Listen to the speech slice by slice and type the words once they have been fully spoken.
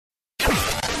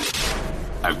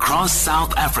across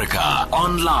South Africa,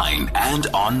 online and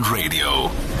on radio.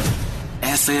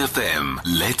 SAFM,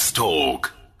 let's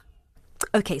talk.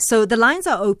 Okay, so the lines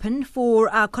are open for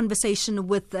our conversation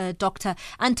with Dr.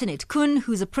 Antoinette Koon,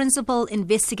 who's a principal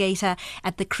investigator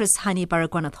at the Chris Hani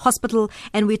Baragwanath Hospital,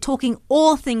 and we're talking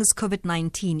all things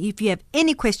COVID-19. If you have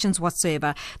any questions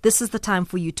whatsoever, this is the time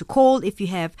for you to call. If you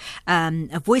have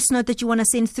a voice note that you want to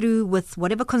send through with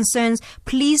whatever concerns,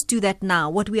 please do that now.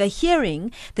 What we are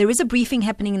hearing, there is a briefing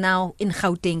happening now in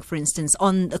Gauteng, for instance,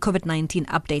 on the COVID-19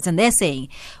 updates, and they're saying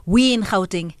we in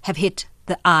Gauteng have hit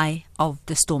the eye of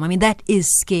the storm. I mean, that is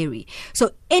scary.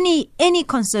 So any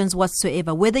concerns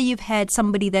whatsoever, whether you've had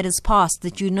somebody that has passed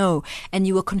that you know and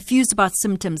you were confused about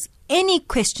symptoms, any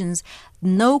questions,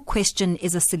 no question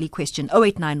is a silly question.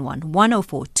 0891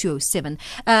 104 207.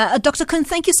 Dr. Koon,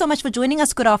 thank you so much for joining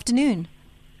us. Good afternoon.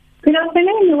 Good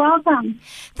afternoon. You're welcome.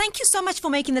 Thank you so much for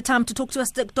making the time to talk to us,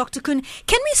 Dr. Koon.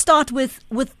 Can we start with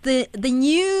the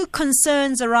new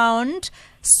concerns around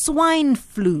swine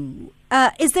flu?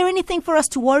 Is there anything for us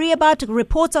to worry about?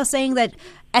 Reports are saying that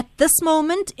at this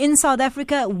moment in South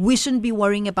Africa, we shouldn't be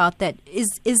worrying about that.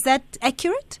 Is that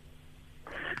accurate?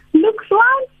 Look,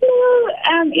 swine flu,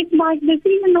 it's like the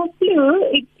seasonal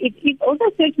flu. It is also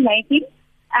circulating.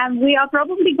 We are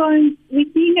probably we're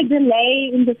seeing a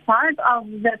delay in the start of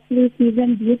the flu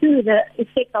season due to the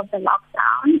effect of the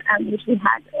lockdown, which we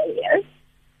had earlier.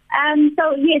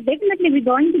 So, yes, definitely we're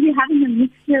going to be having a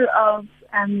mixture of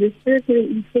respiratory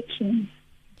infections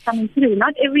coming through.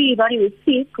 Not everybody who's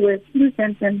sick with flu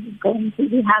symptoms is going to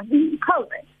be having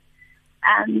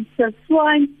COVID. So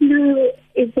swine flu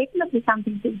is definitely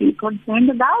something to be concerned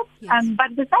about. Yes.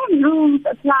 But the same rules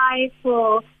apply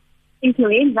for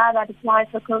influenza that apply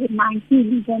for COVID-19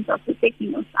 in terms of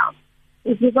protecting yourself.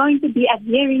 If you're going to be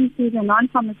adhering to the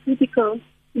non-pharmaceutical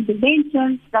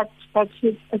interventions, that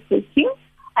should assist you.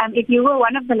 If you were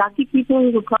one of the lucky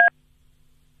people who got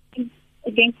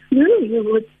against flu, you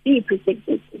would be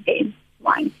protected against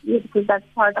swine flu because that's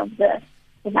part of the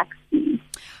vaccine.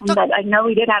 But I know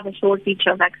we did have a shortage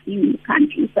of vaccine in the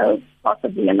country, so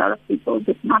possibly a lot of people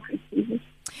did not receive it.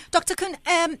 Dr. Koon,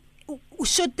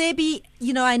 should there be,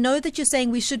 I know that you're saying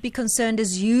we should be concerned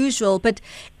as usual, but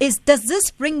does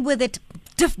this bring with it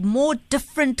more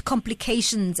different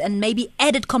complications and maybe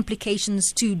added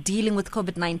complications to dealing with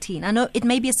COVID-19? I know it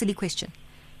may be a silly question.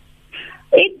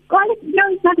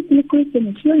 It's not a silly question.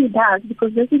 It surely does,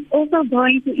 because this is also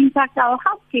going to impact our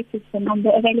healthcare system and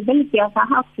the availability of our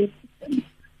healthcare system,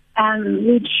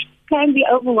 which can be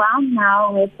overwhelmed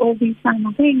now with all these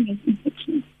simultaneous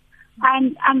infections.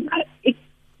 And it's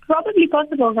probably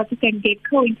possible that you can get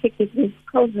co-infected with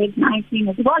COVID-19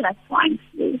 as well as swine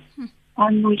flu,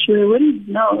 which we wouldn't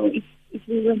know if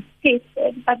we were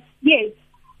tested. But yes,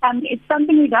 it's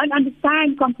something we don't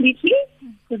understand completely,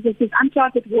 because this is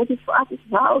uncharted waters for us as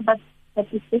well, but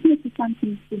it's definitely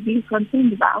something to be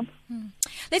concerned about.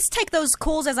 Let's take those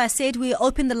calls. As I said, we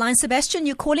open the line. Sebastian,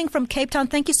 you're calling from Cape Town.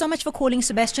 Thank you so much for calling,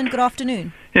 Sebastian. Good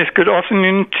afternoon. Yes, good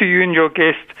afternoon to you and your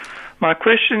guest. My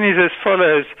question is as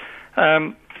follows.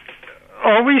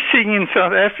 Are we seeing in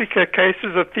South Africa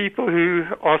cases of people who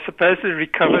are supposedly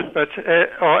recovered but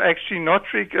are actually not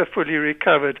fully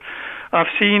recovered? I've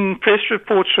seen press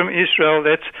reports from Israel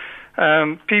that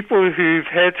people who've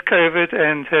had COVID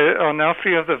and are now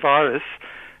free of the virus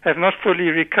have not fully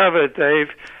recovered.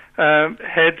 They've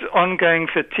had ongoing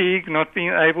fatigue, not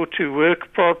being able to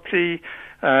work properly,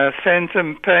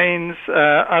 phantom pains,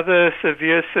 other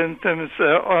severe symptoms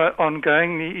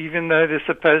ongoingly, even though they're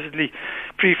supposedly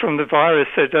free from the virus.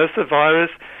 So does the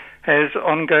virus have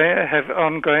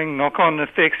ongoing knock-on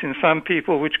effects in some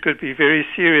people, which could be very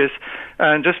serious?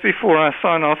 And just before I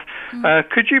sign off,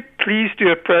 could you please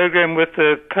do a program with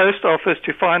the post office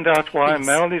to find out why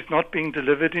mail is not being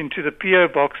delivered into the PO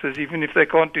boxes, even if they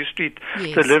can't do street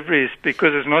deliveries,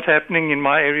 because it's not happening in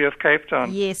my area of Cape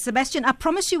Town? Yes, Sebastian, I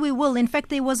promise you we will. In fact,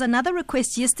 there was another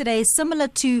request yesterday similar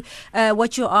to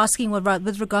what you're asking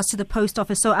with regards to the post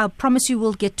office. So I promise you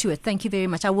we'll get to it. Thank you very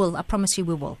much. I promise you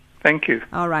we will. Thank you.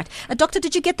 All right. Doctor,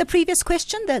 did you get the previous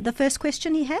question, the first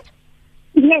question he had?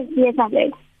 Yes, I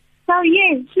did. So,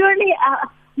 yes, surely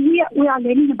we are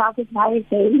learning about this virus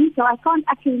daily, so I can't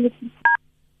actually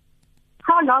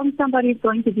how long somebody is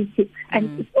going to be sick.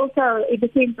 And it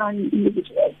depends on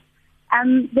individuals.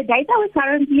 The data we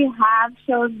currently have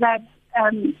shows that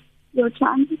your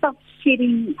chances of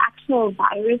shedding actual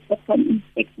virus that can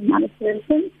infect another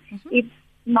person is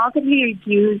markedly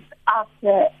reduced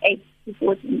after 8 to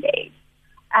 14 days.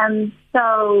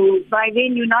 So by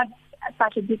then you're not at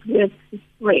such a big risk to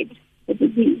spread the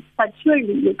disease. But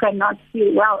surely you cannot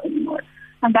feel well anymore.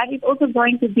 And that is also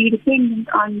going to be dependent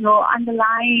on your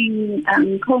underlying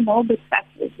comorbid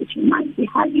factors which you might be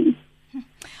having.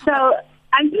 So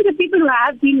I think the people who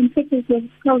have been infected with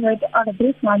COVID are the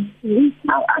best ones to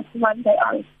tell us what they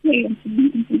are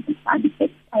experiencing in terms of side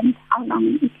effects and how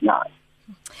long it lasts.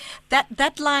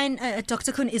 That line,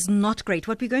 Dr. Koon, is not great.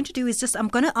 What we're going to do is I'm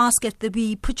going to ask if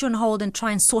we put you on hold and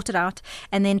try and sort it out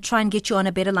and then try and get you on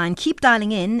a better line. Keep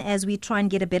dialing in as we try and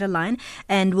get a better line,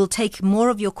 and we'll take more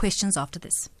of your questions after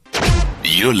this.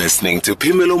 You're listening to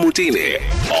Phemelo Motene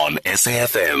on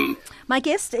SAFM. My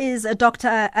guest is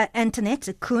Dr. Antoinette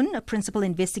Koon, a principal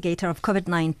investigator of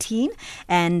COVID-19,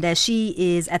 and she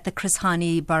is at the Chris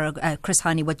Hani,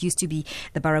 what used to be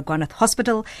the Baragwanath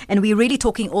Hospital, and we're really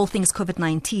talking all things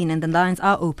COVID-19, and the lines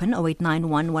are open,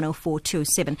 0891 104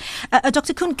 207.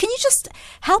 Dr. Koon, can you just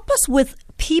help us with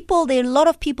people? There are a lot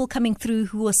of people coming through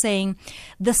who are saying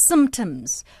the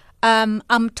symptoms.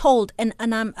 I'm told, and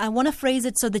I want to phrase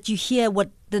it so that you hear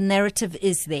what the narrative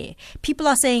is there. People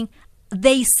are saying,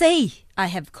 they say I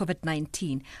have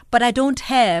COVID-19, but I don't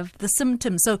have the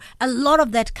symptoms. So a lot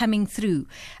of that coming through.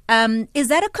 Is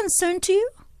that a concern to you?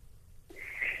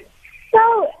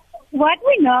 So what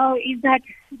we know is that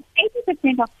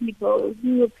 80% of people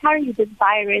who carry this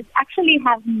virus actually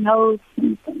have no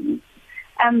symptoms.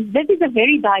 This is a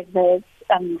very diverse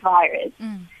virus.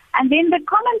 And then the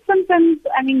common symptoms,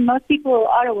 most people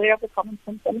are aware of the common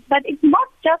symptoms, but it's not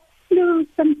just flu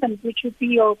symptoms, which would be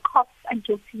your cough and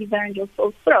your fever and your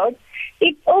sore throat.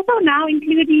 It's also now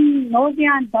including nausea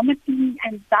and vomiting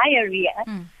and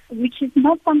diarrhea, which is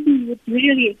not something you would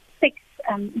usually expect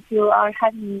if you are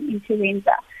having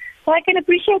influenza. So I can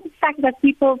appreciate the fact that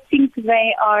people think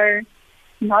they are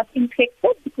not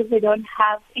infected because they don't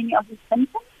have any of the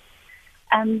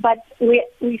symptoms. But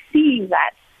we're seeing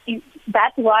that.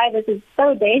 That's why this is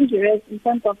so dangerous in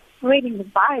terms of spreading the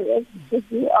virus, because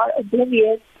you are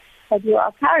oblivious that you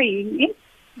are carrying it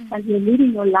and you're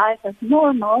leading your life as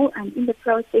normal, and in the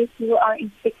process you are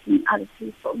infecting other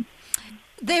people.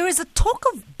 There is a talk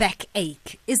of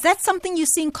backache. Is that something you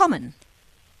see in common?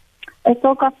 A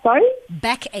talk of, sorry?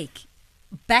 Backache.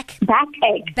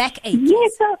 Backache. Backache.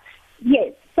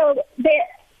 Yes. So the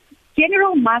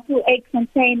general muscle aches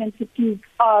and pain and fatigue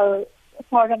are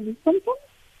part of the symptoms.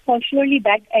 So surely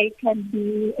backache can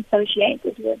be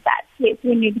associated with that. Yes,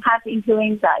 when you have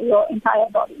influenza, your entire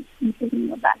body, including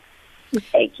your back, is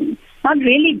aching. Not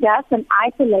really just an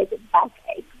isolated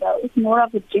backache, though. It's more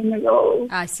of a general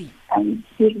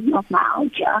feeling of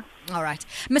myalgia. All right.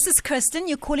 Mrs. Kirsten,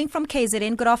 you're calling from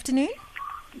KZN. Good afternoon.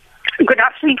 Good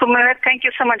afternoon, Phemelo. Thank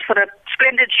you so much for a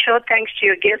splendid show. Thanks to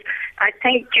your guests. I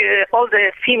thank all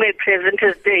the female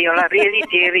presenters there. You all are really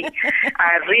daring.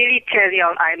 I really tell you,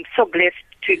 I'm so blessed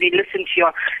to be listened to you.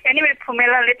 Anyway,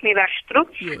 Phemelo, let me rush through.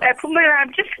 Yes. Phemelo,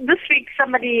 just this week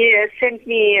somebody sent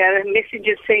me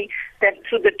messages saying that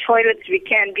through the toilets we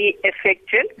can be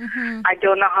affected. I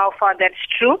don't know how far that's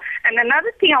true. And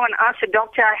another thing I want to ask the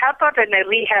doctor, I help out in a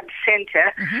rehab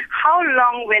center. How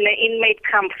long when an inmate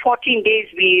comes, 14 days,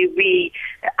 we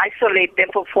isolate them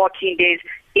for 14 days.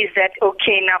 Is that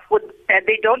okay enough?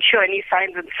 They don't show any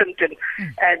signs and symptoms.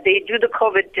 They do the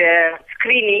COVID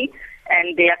screening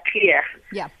and they are clear.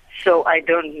 Yeah. So I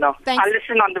don't know. Thanks. I'll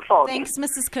listen on the phone. Thanks,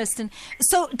 Mrs. Kirsten.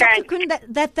 So, Dr. Koon,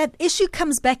 that issue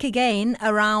comes back again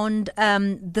around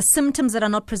the symptoms that are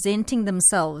not presenting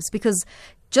themselves, because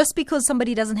just because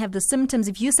somebody doesn't have the symptoms,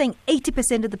 if you're saying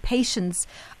 80% of the patients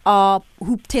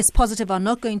who test positive are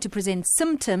not going to present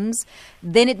symptoms,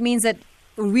 then it means that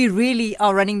we really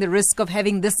are running the risk of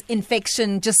having this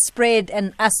infection just spread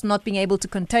and us not being able to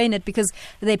contain it, because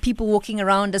there are people walking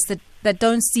around us that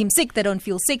don't seem sick, they don't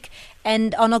feel sick,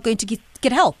 and are not going to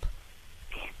get help.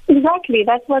 Exactly.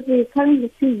 That's what we're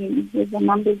currently seeing, with the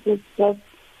numbers just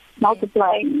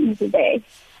multiplying every day.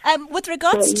 With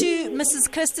regards to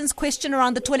Mrs. Kirsten's question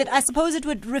around the toilet, I suppose it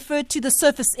would refer to the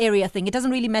surface area thing. It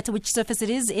doesn't really matter which surface it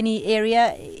is, any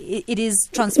area, it is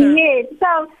transferable. Yes,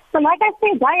 so like I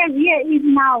said, diarrhea is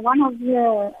now one of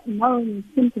the known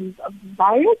symptoms of the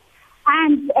virus,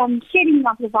 and shedding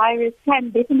of the virus can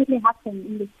definitely happen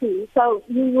in the stool. So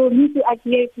you will need to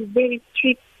adhere to very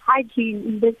strict hygiene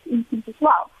in this instance as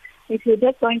well. If you're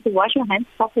just going to wash your hands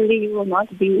properly, you will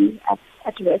not be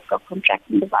at risk of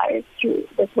contracting the virus through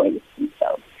the toilet.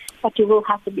 So, but you will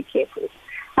have to be careful.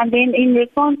 And then in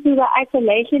response to the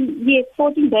isolation, yes,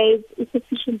 14 days is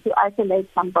sufficient to isolate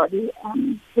somebody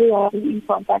who are in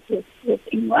contact with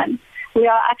anyone. We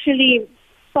are actually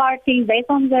starting, based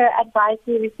on the advice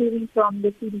we're receiving from the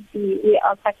CDC, we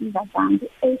are cutting that down to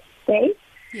 8 days.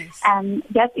 Yes.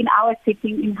 Just in our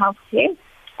setting in healthcare.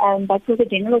 But for the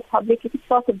general public, if it's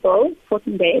possible,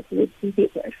 14 days would be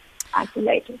better.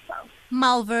 Isolate yourself.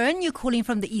 Malvern, you're calling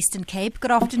from the Eastern Cape.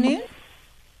 Good afternoon.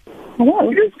 Hello.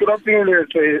 Yes, good afternoon,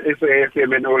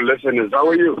 SAFM and all listeners. How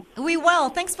are you? We well.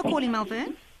 Thanks for calling,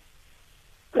 Malvern.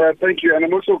 Thank you. And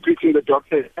I'm also greeting the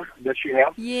doctor that you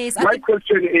have. Yes. My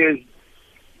question is,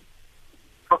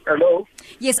 hello?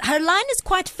 Yes, her line is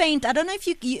quite faint. I don't know if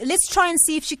you let's try and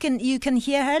see if you can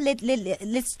hear her.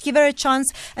 Let's give her a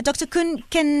chance. Dr. Koon,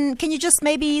 can you just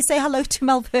maybe say hello to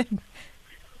Malvern?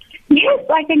 Yes,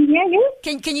 I can hear you.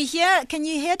 Can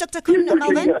you hear Dr. Koon, Yes,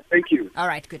 Malvern? yeah, thank you. All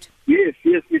right, good. Yes,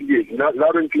 indeed.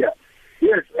 Loud and clear.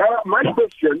 Yes, my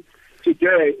question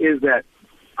today is that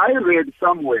I read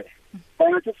somewhere,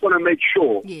 and I just want to make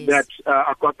sure that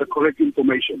I got the correct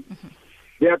information,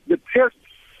 that the tests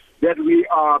that we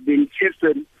are being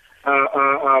tested,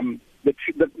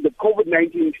 the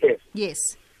COVID-19 test,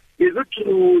 Yes. is it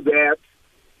true that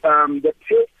the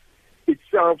test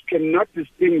itself cannot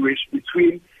distinguish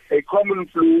between a common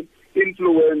flu,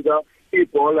 influenza,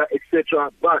 Ebola,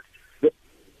 etc., but the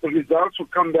results will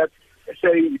come back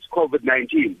saying it's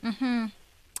COVID-19?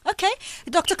 Okay,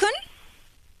 Dr. Koon?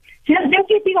 Just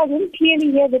if I didn't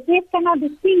clearly hear, the test cannot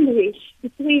distinguish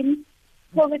between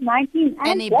COVID-19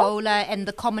 And Ebola and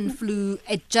the common flu.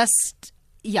 It just,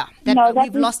 no,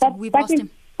 we've lost him. That is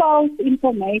false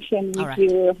information All which right.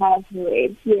 you have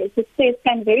read. Yes, the test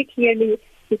can very clearly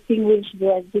distinguish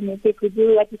the genetic. We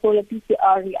do what we call a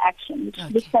PCR reaction, which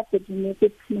looks at the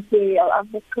genetic material of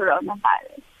the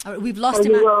coronavirus. All right, we've lost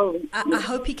him. I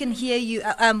hope he can hear you.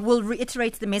 We'll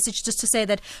reiterate the message just to say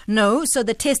that no, so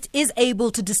the test is able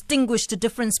to distinguish the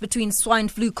difference between swine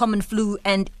flu, common flu,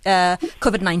 and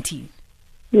COVID-19.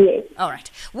 Yes. All right.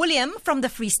 William from the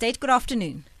Free State, good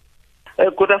afternoon.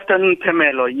 Good afternoon,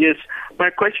 Pamela. Yes, my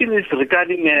question is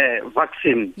regarding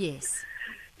vaccine. Yes.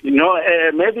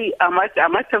 Maybe I might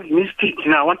have missed it.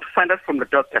 I want to find out from the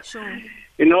doctor. Sure.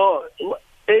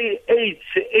 AIDS,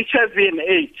 HIV and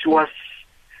AIDS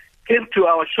came to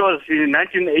our shores in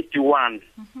 1981.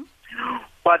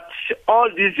 But all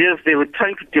these years they were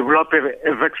trying to develop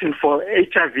a vaccine for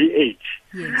HIV/AIDS.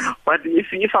 Yes. But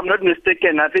if I'm not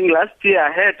mistaken, I think last year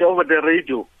I heard over the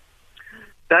radio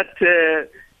that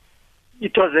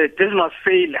it was a business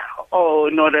failure,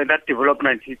 that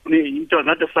development. It was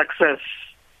not a success.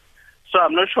 So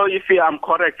I'm not sure if I'm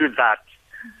correct with that.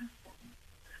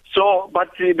 So, but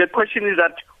the question is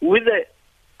that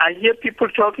I hear people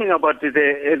talking about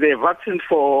the vaccine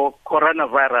for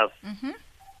coronavirus,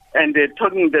 and they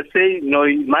say,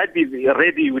 it might be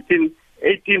ready within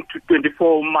 18 to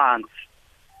 24 months.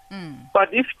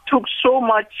 But if it took so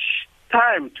much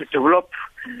time to develop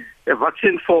a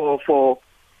vaccine for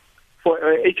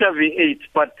HIV/AIDS,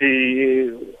 but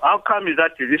how come is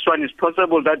that this one is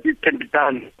possible that it can be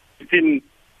done within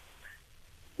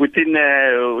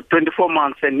 24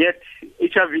 months, and yet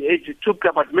HIV/AIDS took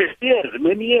about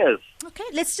many years. Okay,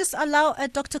 let's just allow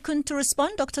Dr. Koon to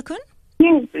respond. Dr. Koon?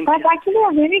 Yes, that's actually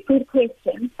a very good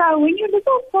question. So when you look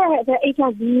at the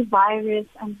HIV virus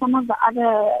and some of the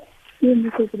other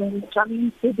illnesses that are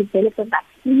struggling to develop a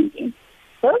vaccine against,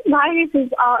 those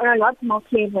viruses are a lot more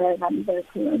clever than the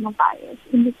coronavirus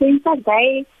in the sense that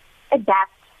they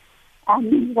adapt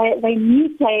and they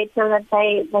mutate so that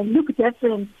they look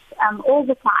different all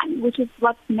the time, which is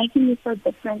what's making it so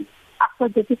different, so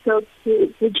difficult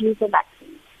to produce a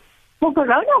vaccine. For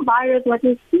coronavirus, what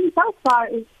we've seen so far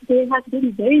is there has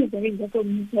been very, very little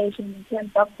mutation in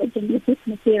terms of the genetic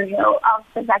material of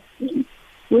the vaccine,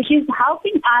 which is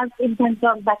helping us in terms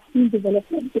of vaccine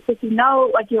development because you know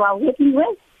what you are working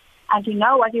with, and you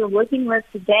know what you're working with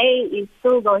today is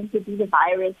still going to be the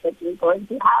virus that you're going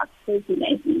to have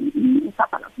circulating in a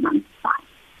couple of months' time.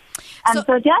 And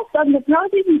so just on the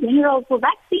process in general for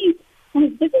vaccines,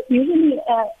 this is usually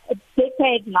a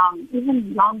decade-long,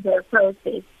 even longer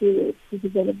process to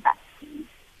develop vaccines.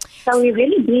 So we're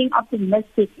really being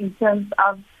optimistic in terms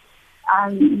of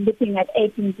looking at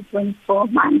 18 to 24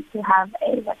 months to have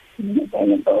a vaccine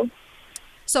available.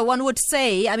 So one would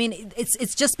say, I mean,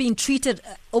 it's just being treated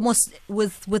almost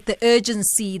with the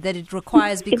urgency that it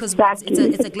requires because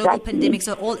it's a global pandemic,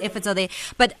 so all efforts are there.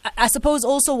 But I suppose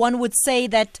also one would say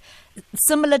that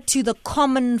similar to the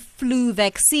common flu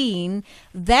vaccine,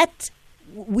 that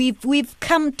we've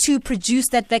come to produce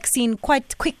that vaccine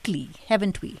quite quickly,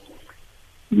 haven't we?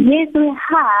 Yes, we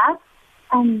have.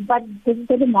 But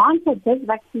the demand for this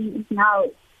vaccine is now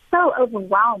so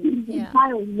overwhelming. The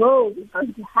entire world is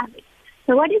going to have it.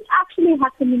 So what is actually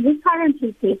happening, we're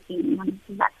currently testing one of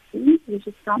the vaccines, which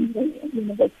is from the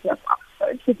University of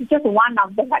Oxford, which is just one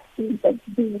of the vaccines that's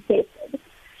being tested.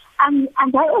 And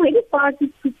they already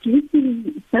started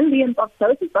producing billions of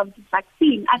doses of this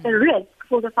vaccine at a risk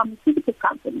for the pharmaceutical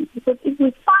companies. Because if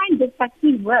we find this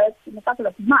vaccine works in a couple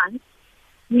of months,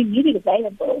 we need it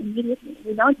available immediately.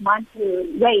 We don't want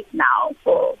to wait now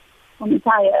for an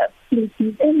entire flu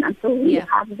season until we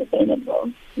have it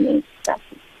available. Yes, that's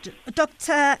it.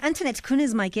 Dr. Antoinette Koon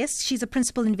is my guest. She's a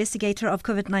principal investigator of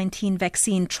COVID-19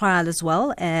 vaccine trial as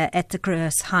well at the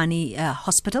Chris Hani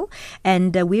Hospital.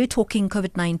 And we're talking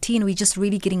COVID-19. We're just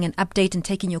really getting an update and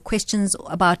taking your questions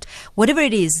about whatever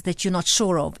it is that you're not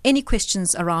sure of. Any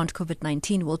questions around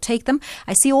COVID-19, we'll take them.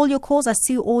 I see all your calls. I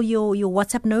see all your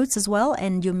WhatsApp notes as well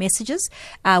and your messages.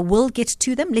 We'll get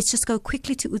to them. Let's just go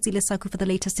quickly to Uzi Lesaku for the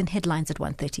latest in headlines at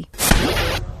 1:30.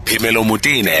 Phemelo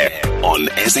Motene on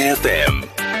SAFM.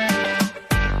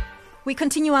 We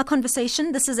continue our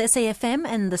conversation. This is SAFM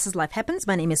and this is Life Happens.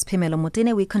 My name is Phemelo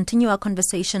Motene. We continue our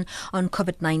conversation on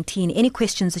COVID-19. Any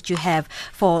questions that you have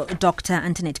for Dr.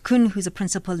 Antoinette Koon, who's a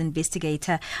principal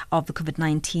investigator of the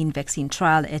COVID-19 vaccine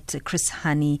trial at Chris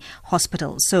Hani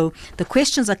Hospital. So the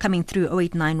questions are coming through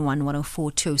 0891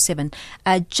 104 207.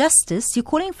 Justice, you're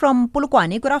calling from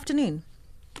Polokwane. Good afternoon.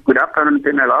 Good afternoon,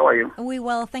 Phemelo. How are you? We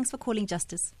well. Thanks for calling,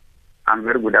 Justice. I'm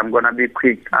very good. I'm going to be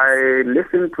quick. I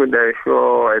listened to the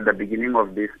show at the beginning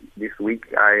of this week.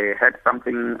 I heard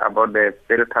something about the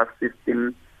filter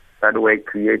system that were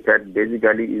created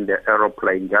basically in the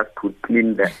aeroplane just to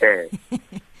clean the air.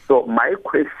 So my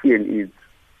question is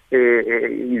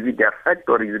it a fact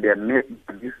or is it a myth?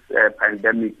 This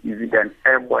pandemic, is it an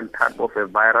airborne type of a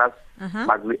virus?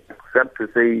 But we accept to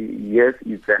say, yes,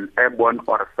 it's an airborne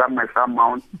or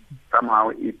somehow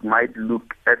it might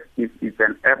look as if it's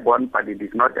an airborne, but it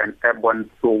is not an airborne.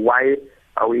 So why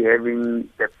are we having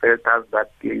the filters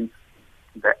that cleans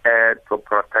the air to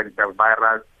protect the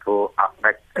virus to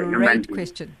affect the human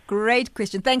being? Great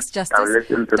question. Thanks, Justice. I'll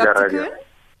listen to Dr. the radio.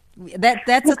 Koon?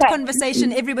 That's a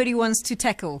conversation everybody wants to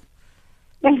tackle.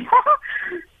 So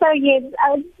yes,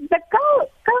 the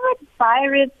COVID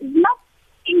virus is not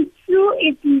true.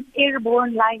 It is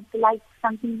airborne like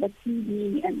something that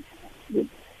TB and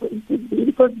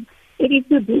because it is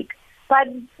too big. But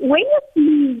when you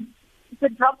see the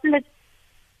droplets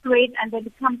spread and they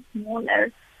become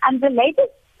smaller, and the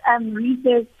latest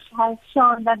research has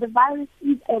shown that the virus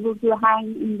is able to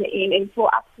hang in the air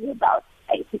for up to about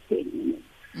 8 to 10 minutes.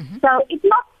 So it's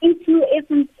not in true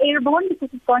essence airborne because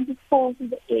it's going to fall to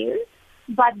the air,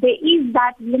 but there is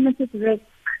that limited risk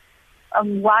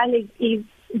while it is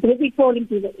busy falling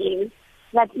to the air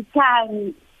that it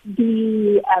can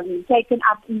be taken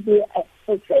up into a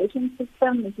filtration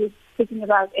system, which is speaking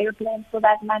about airplanes for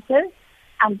that matter,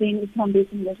 and then it can be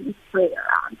immediately spread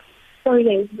around. So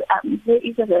yes, there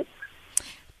is a risk.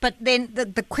 But then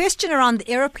the question around the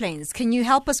aeroplanes, can you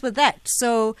help us with that?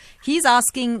 So he's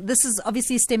asking, this is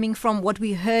obviously stemming from what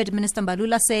we heard Minister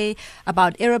Mbalula say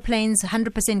about aeroplanes,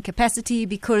 100% capacity,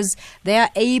 because they are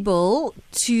able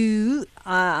to,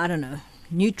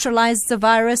 neutralize the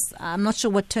virus. I'm not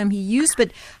sure what term he used,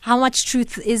 but how much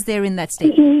truth is there in that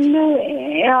statement? No,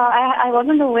 I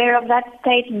wasn't aware of that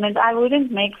statement. I wouldn't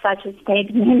make such a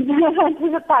statement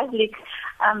to the public.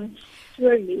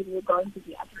 Surely we're going to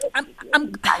be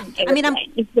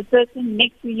if the person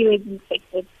next to you is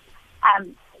infected,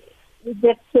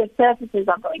 the surfaces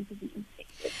are going to be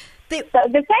infected. So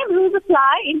the same rules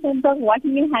apply in terms of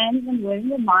washing your hands and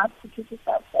wearing a mask to keep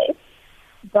yourself safe.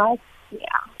 But yeah.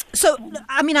 So,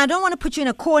 I don't want to put you in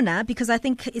a corner because I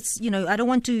think it's, I don't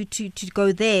want to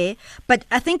go there. But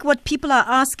I think what people are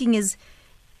asking is,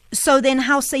 so then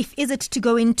how safe is it to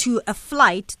go into a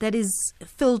flight that is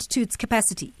filled to its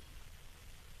capacity?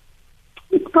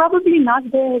 It's probably not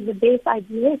the best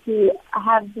idea to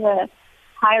have the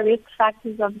high risk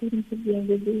factors of getting severe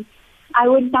disease. I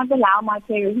would not allow my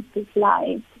parents to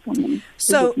fly to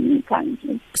come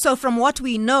in. So from what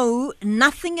we know,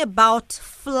 nothing about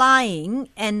flying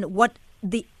and what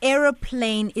the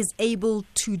aeroplane is able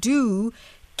to do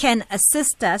can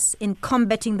assist us in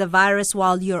combating the virus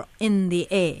while you're in the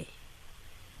air.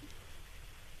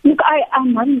 Look,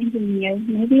 I'm not an engineer.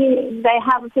 Maybe they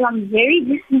have some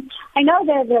very good. I know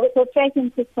the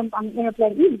filtration system on the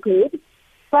airplane is good,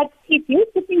 but if you're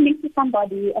sitting next to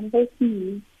somebody and they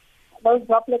sneeze, those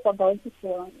droplets are going to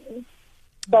fall on you.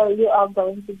 So you are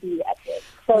going to be at risk.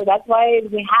 So that's why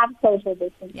we have social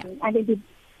distancing. Yeah. And it is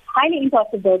highly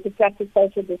impossible to practice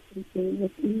social distancing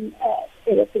within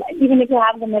airplane. Even if you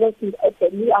have the middle seat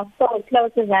open, we are so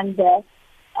closer than the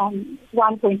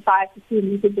 1.5 to 2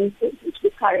 meter distance, which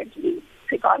we currently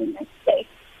regarding as safe.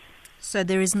 So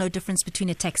there is no difference between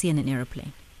a taxi and an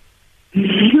aeroplane?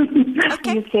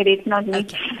 Okay. You said it, not me.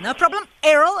 Okay, no problem.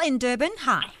 Errol in Durban,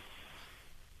 hi.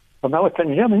 Hello, can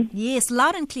you hear me? Yes,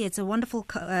 loud and clear. It's a wonderful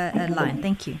line.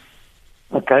 Thank you.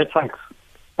 Okay, thanks.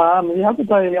 The other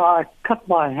day I cut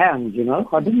my hand,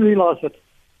 I didn't realize that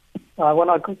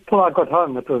Till I got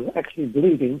home, it was actually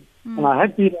bleeding, and I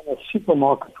had been in a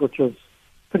supermarket which was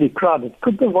pretty crowded.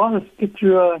 Could the virus get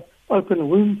through an open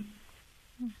wound?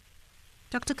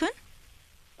 Dr. Koon?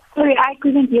 Sorry, I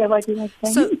couldn't hear what you were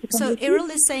saying. So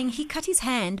Errol is saying he cut his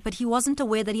hand, but he wasn't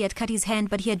aware that he had cut his hand,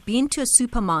 but he had been to a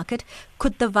supermarket.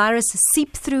 Could the virus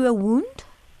seep through a wound?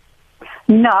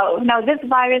 No, this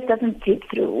virus doesn't seep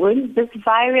through wounds. This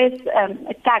virus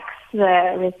attacks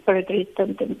the respiratory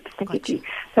symptoms specifically. Gotcha.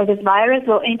 So this virus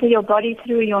will enter your body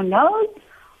through your nose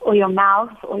or your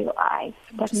mouth or your eyes,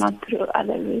 but not through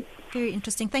other routes. Very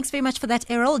interesting. Thanks very much for that,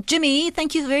 Errol. Jimmy,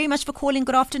 thank you very much for calling.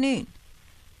 Good afternoon.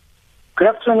 Good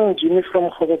afternoon, Jimmy from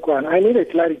Hobokwan. I need a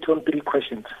clarity on 3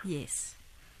 questions. Yes.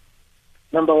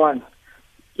 Number 1,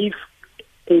 if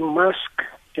a mask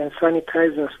and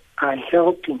sanitizers are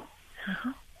helping,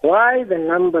 why the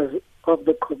numbers of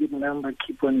the COVID number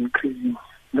keep on increasing?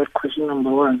 That's question number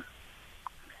 1.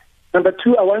 Number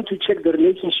 2, I want to check the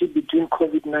relationship between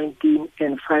COVID-19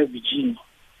 and 5G.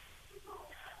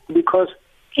 Because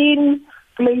in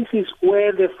places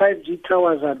where the 5G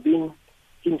towers are being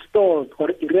installed or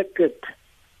erected,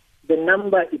 the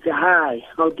number is high.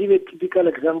 I'll give a typical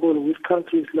example with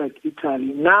countries like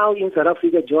Italy. Now in South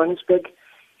Africa, Johannesburg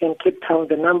and Cape Town,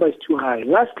 the number is too high.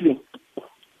 Lastly,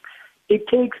 it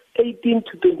takes 18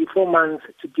 to 24 months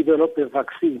to develop a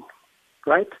vaccine,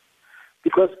 right?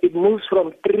 Because it moves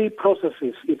from 3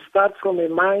 processes. It starts from a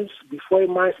mice. Before a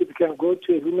mice, it can go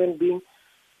to a human being.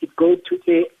 It goes to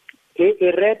a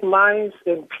rat mice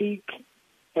and pig,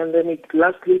 and then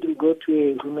lastly it will go to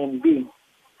a human being.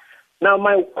 Now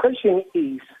my question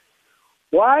is,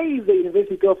 why is the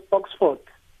University of Oxford,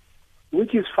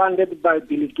 which is funded by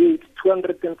Bill Gates,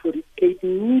 248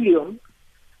 million,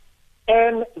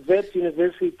 and that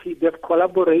university, they've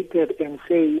collaborated and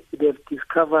say they've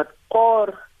discovered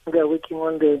or they're working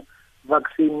on the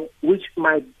vaccine which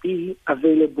might be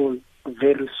available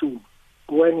very soon.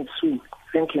 When it's soon.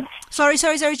 Thank you. Sorry,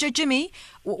 Jimmy.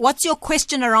 What's your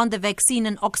question around the vaccine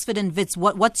in Oxford and Wits?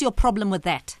 What's your problem with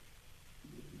that?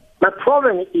 My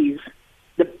problem is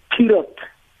the period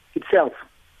itself.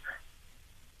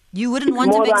 You wouldn't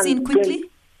want a vaccine quickly?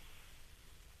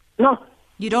 No.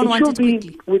 You don't want it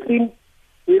quickly?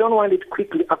 We don't want it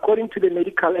quickly. According to the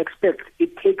medical experts,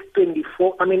 it takes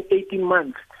 18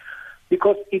 months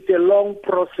because it's a long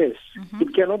process.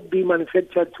 It cannot be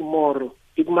manufactured tomorrow.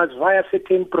 It must via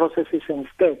certain processes and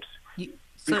steps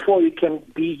before it can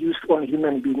be used on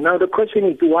human beings. Now the question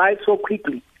is, why so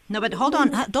quickly? No, but hold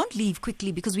on. Don't leave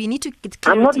quickly because we need to get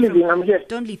clarity. I'm not leaving. I'm here.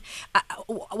 Don't leave.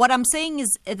 What I'm saying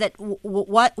is that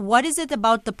what is it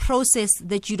about the process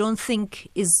that you don't think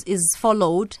is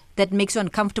followed that makes you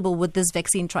uncomfortable with this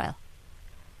vaccine trial?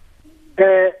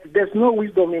 There's no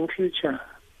wisdom in future.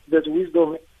 There's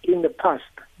wisdom in the past.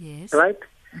 Yes. Right?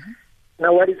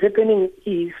 Now what is happening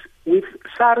is with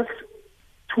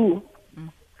SARS-2,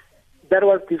 that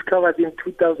was discovered in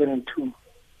 2002.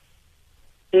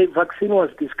 A vaccine was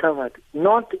discovered,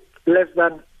 not less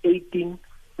than 18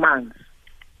 months.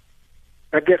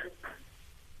 I guess.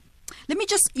 Let me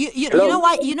just, you know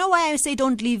why I say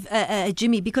don't leave,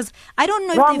 Jimmy, because I don't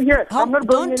know if I'm not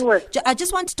going anywhere. I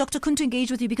just want Dr. Koon to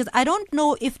engage with you because I don't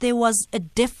know if there was a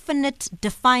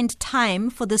defined time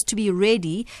for this to be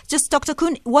ready. Just Dr.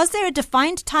 Koon, was there a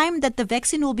defined time that the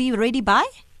vaccine will be ready by?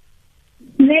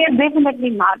 No,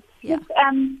 definitely not. Yeah.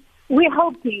 We're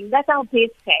hoping, that's our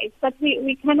best case, but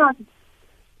we cannot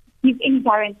give any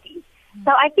guarantees.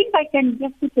 So I think I can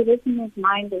just put the listener's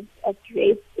mind at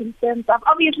rest in terms of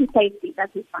obviously safety, that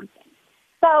is one thing.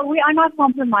 So we are not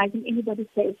compromising anybody's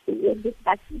safety with this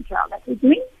vaccine trial that we're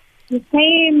doing. The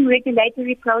same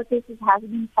regulatory processes have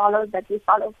been followed that we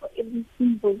follow for every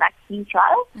single vaccine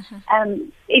trial.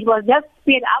 It was just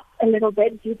sped up a little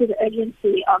bit due to the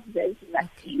urgency of this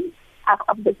vaccine,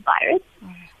 of this virus.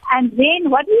 And then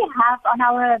what we have on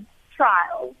our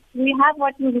trial, we have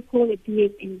what we would call a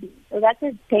DSMB. So that's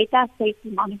a Data Safety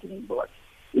Monitoring Board.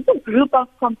 It's a group of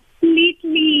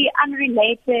completely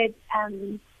unrelated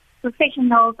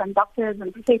professionals and doctors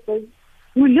and professors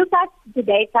who look at the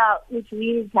data which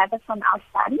we gather from our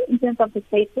study in terms of the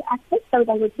safety aspect. So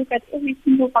they would look at every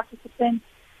single participant,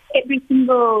 every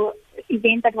single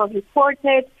event that was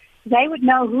reported. They would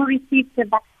know who received the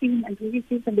vaccine and who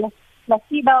received the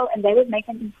placebo, and they would make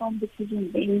an informed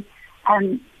decision then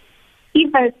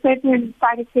if a certain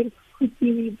side effect could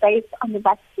be based on the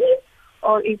vaccine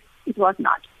or if it was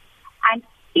not. And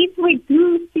if we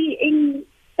do see any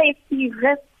safety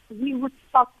risks, we would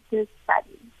stop this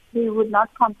study. We would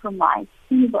not compromise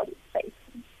anybody's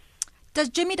safety. Does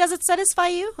it satisfy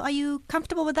you? Are you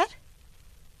comfortable with that?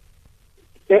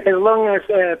 As long as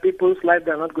people's lives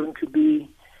are not going to be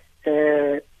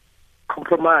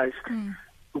compromised.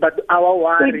 But our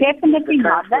worry... We're definitely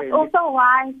not. That's also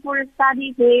why for a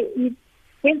study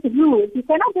there's rules. You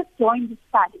cannot just join the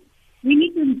study. We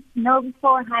need to know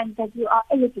beforehand that you are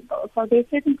eligible. So there's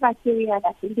certain criteria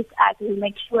that we look at. We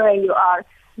make sure you are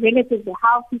relatively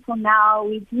healthy for now.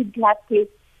 We do blood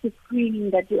tests to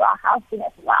screen that you are healthy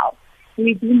as well.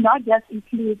 We do not just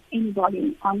include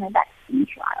anybody on a vaccine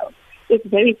trial. It's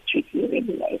very strictly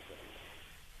regulated.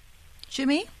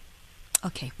 Shumi?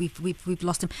 Okay, we've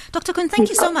lost him. Dr. Koon, thank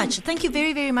you so much. Thank you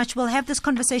very, very much. We'll have this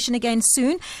conversation again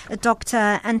soon.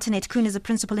 Dr. Antoinette Koon is a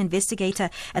principal investigator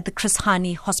at the Chris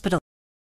Hani Hospital.